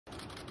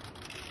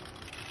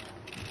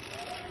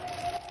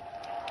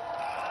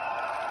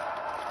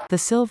The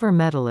silver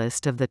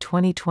medalist of the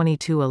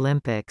 2022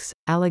 Olympics,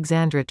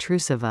 Alexandra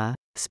Trusova,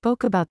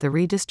 spoke about the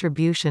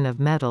redistribution of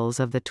medals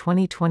of the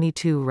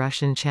 2022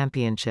 Russian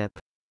Championship.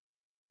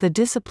 The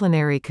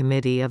disciplinary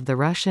committee of the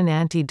Russian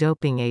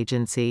anti-doping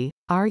agency,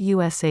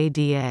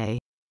 RUSADA,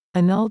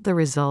 annulled the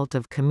result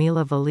of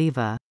Kamila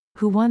Valieva,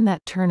 who won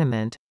that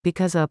tournament,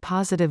 because of a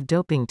positive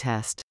doping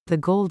test. The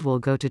gold will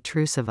go to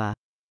Trusova.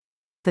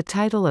 The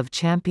title of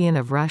Champion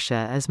of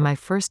Russia is my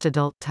first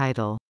adult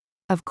title.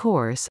 Of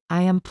course,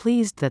 I am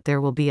pleased that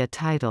there will be a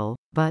title,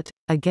 but,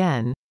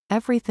 again,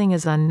 everything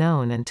is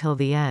unknown until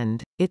the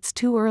end. It's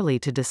too early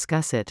to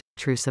discuss it,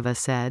 Trusova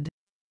said.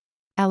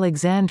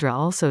 Alexandra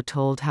also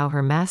told how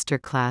her master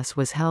class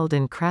was held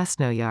in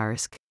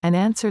Krasnoyarsk, and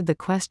answered the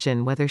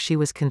question whether she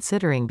was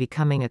considering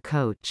becoming a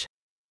coach.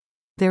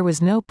 There was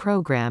no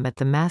program at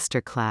the master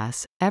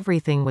class,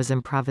 everything was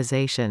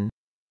improvisation.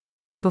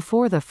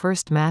 Before the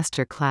first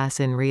master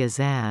class in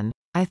Ryazan,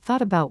 I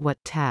thought about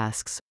what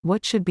tasks,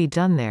 what should be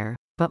done there,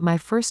 but my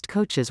first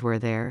coaches were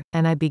there,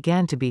 and I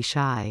began to be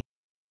shy.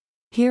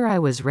 Here I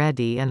was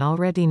ready and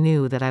already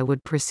knew that I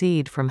would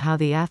proceed from how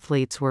the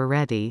athletes were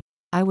ready.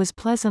 I was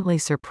pleasantly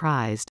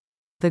surprised.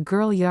 The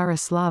girl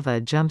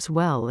Yaroslava jumps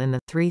well in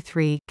the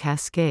 3-3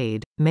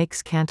 cascade,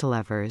 makes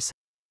cantilevers.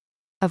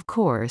 Of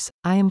course,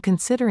 I am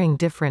considering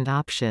different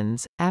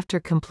options. After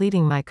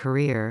completing my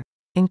career,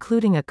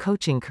 including a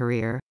coaching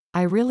career,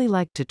 I really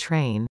like to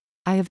train.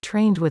 I have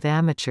trained with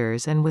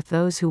amateurs and with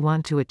those who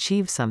want to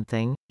achieve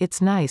something.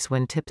 It's nice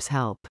when tips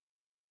help.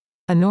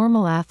 A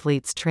normal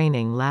athlete's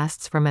training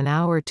lasts from an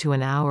hour to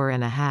an hour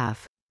and a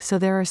half, so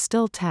there are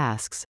still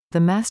tasks. The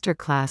master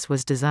class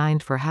was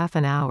designed for half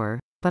an hour,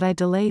 but I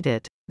delayed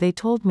it. They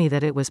told me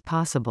that it was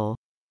possible.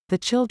 The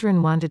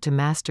children wanted to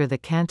master the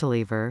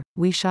cantilever.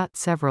 We shot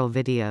several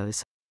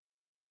videos.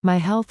 My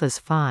health is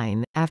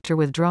fine. After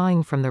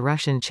withdrawing from the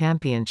Russian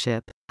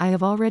Championship, I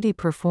have already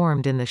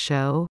performed in the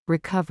show,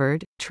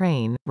 recovered,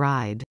 train,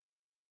 ride.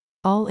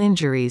 All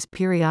injuries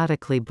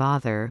periodically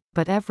bother,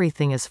 but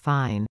everything is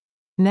fine.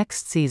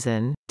 Next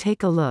season,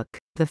 take a look,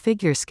 the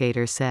figure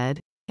skater said,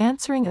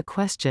 answering a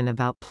question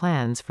about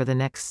plans for the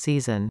next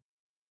season.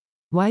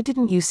 Why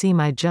didn't you see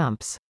my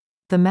jumps?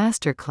 The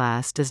master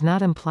class does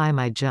not imply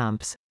my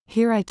jumps.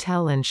 Here I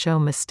tell and show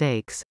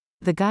mistakes.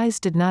 The guys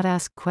did not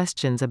ask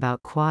questions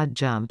about quad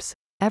jumps.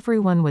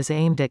 Everyone was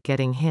aimed at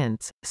getting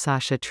hints,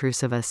 Sasha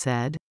Trusova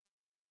said.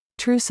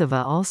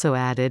 Trusova also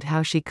added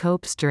how she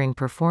copes during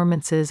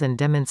performances and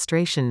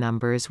demonstration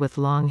numbers with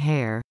long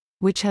hair,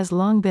 which has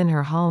long been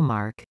her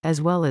hallmark,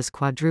 as well as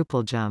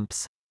quadruple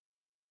jumps.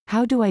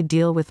 How do I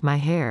deal with my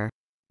hair?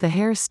 The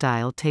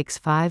hairstyle takes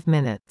 5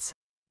 minutes.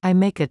 I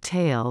make a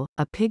tail,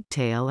 a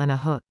pigtail and a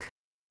hook.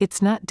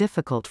 It's not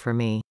difficult for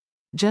me.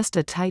 Just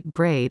a tight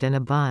braid and a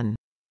bun.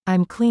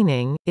 I'm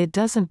cleaning, it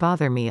doesn't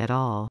bother me at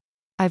all.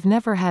 I've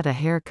never had a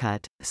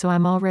haircut, so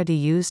I'm already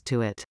used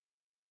to it.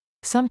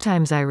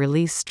 Sometimes I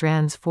release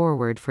strands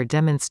forward for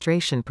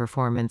demonstration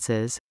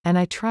performances, and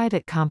I tried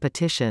at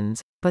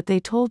competitions, but they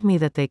told me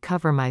that they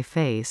cover my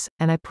face,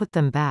 and I put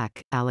them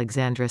back,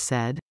 Alexandra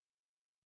said.